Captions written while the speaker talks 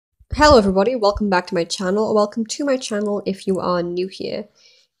Hello everybody, welcome back to my channel, or welcome to my channel if you are new here.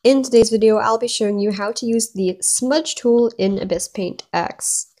 In today's video, I'll be showing you how to use the Smudge Tool in Ibis Paint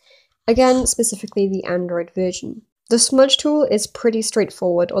X. Again, specifically the Android version. The Smudge Tool is pretty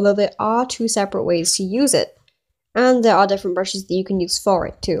straightforward, although there are two separate ways to use it, and there are different brushes that you can use for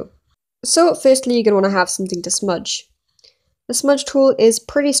it too. So firstly, you're going to want to have something to smudge. The Smudge Tool is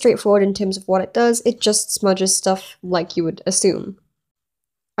pretty straightforward in terms of what it does, it just smudges stuff like you would assume.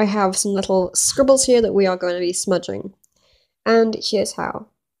 I have some little scribbles here that we are going to be smudging, and here's how.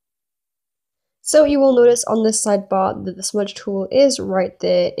 So you will notice on this sidebar that the Smudge Tool is right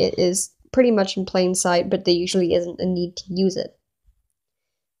there. It is pretty much in plain sight, but there usually isn't a need to use it.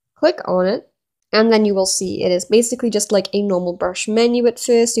 Click on it, and then you will see it is basically just like a normal brush menu at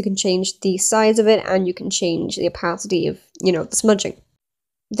first. You can change the size of it, and you can change the opacity of, the smudging.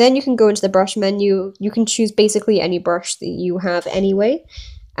 Then you can go into the brush menu. You can choose basically any brush that you have anyway,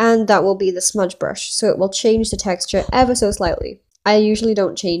 and that will be the smudge brush, so it will change the texture ever so slightly. I usually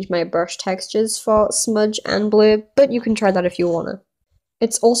don't change my brush textures for smudge and blur, but you can try that if you wanna.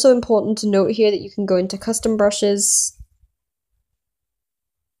 It's also important to note here that you can go into custom brushes.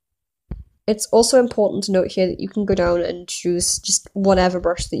 It's also important to note here that you can go down and choose just whatever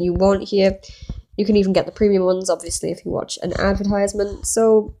brush that you want here. You can even get the premium ones, obviously, if you watch an advertisement,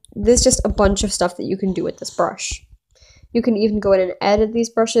 so there's just a bunch of stuff that you can do with this brush. You can even go in and edit these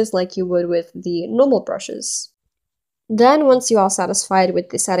brushes like you would with the normal brushes. Then, once you are satisfied with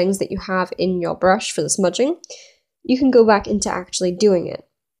the settings that you have in your brush for the smudging, you can go back into actually doing it.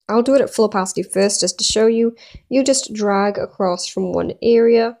 I'll do it at full opacity first just to show you. You just drag across from one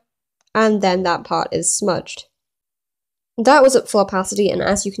area, and then that part is smudged. That was at full opacity, and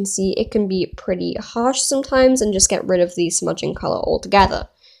as you can see, it can be pretty harsh sometimes and just get rid of the smudging color altogether.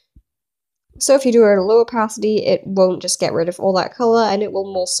 So if you do it at a low opacity, it won't just get rid of all that color, and it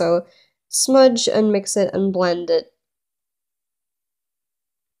will more so smudge and mix it and blend it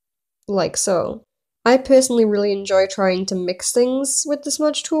like so. I personally really enjoy trying to mix things with the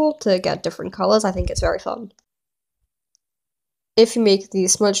Smudge Tool to get different colors. I think it's very fun. If you make the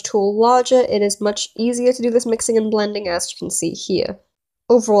Smudge Tool larger, it is much easier to do this mixing and blending, as you can see here.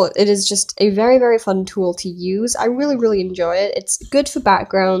 Overall, it is just a very, very fun tool to use. I really enjoy it. It's good for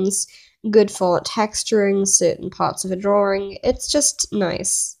backgrounds, good for texturing certain parts of a drawing. It's just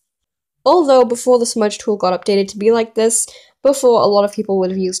nice. Although before the Smudge Tool got updated to be like this, before a lot of people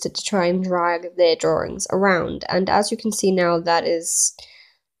would have used it to try and drag their drawings around, and as you can see now, that is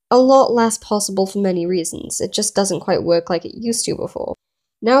a lot less possible for many reasons. It just doesn't quite work like it used to before.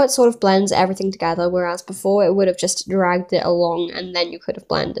 Now it sort of blends everything together, whereas before it would have just dragged it along and then you could have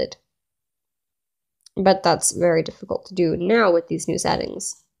blended. But that's very difficult to do now with these new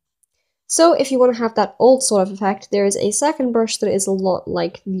settings. So if you want to have that old sort of effect, there is a second brush that is a lot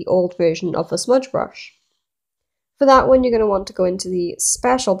like the old version of the smudge brush. For that one, you're going to want to go into the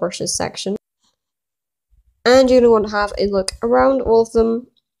special brushes section, and you're going to want to have a look around all of them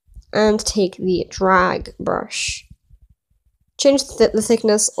and take the drag brush. Change the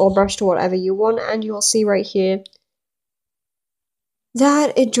thickness or brush to whatever you want, and you will see right here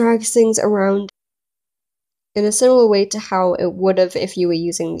that it drags things around in a similar way to how it would have if you were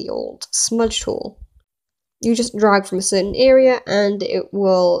using the old Smudge Tool. You just drag from a certain area and it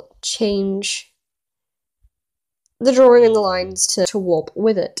will change the drawing and the lines to warp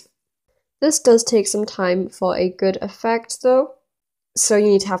with it. This does take some time for a good effect though, so you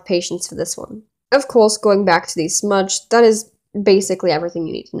need to have patience for this one. Of course, going back to the smudge, that is basically everything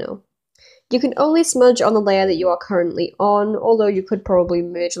you need to know. You can only smudge on the layer that you are currently on, although you could probably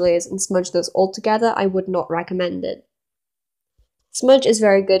merge layers and smudge those all together. I would not recommend it. Smudge is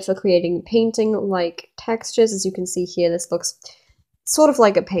very good for creating painting-like textures. As you can see here, this looks sort of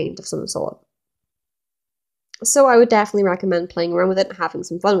like a paint of some sort. So I would definitely recommend playing around with it and having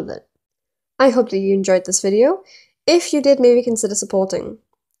some fun with it. I hope that you enjoyed this video. If you did, maybe consider supporting.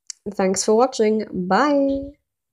 Thanks for watching. Bye!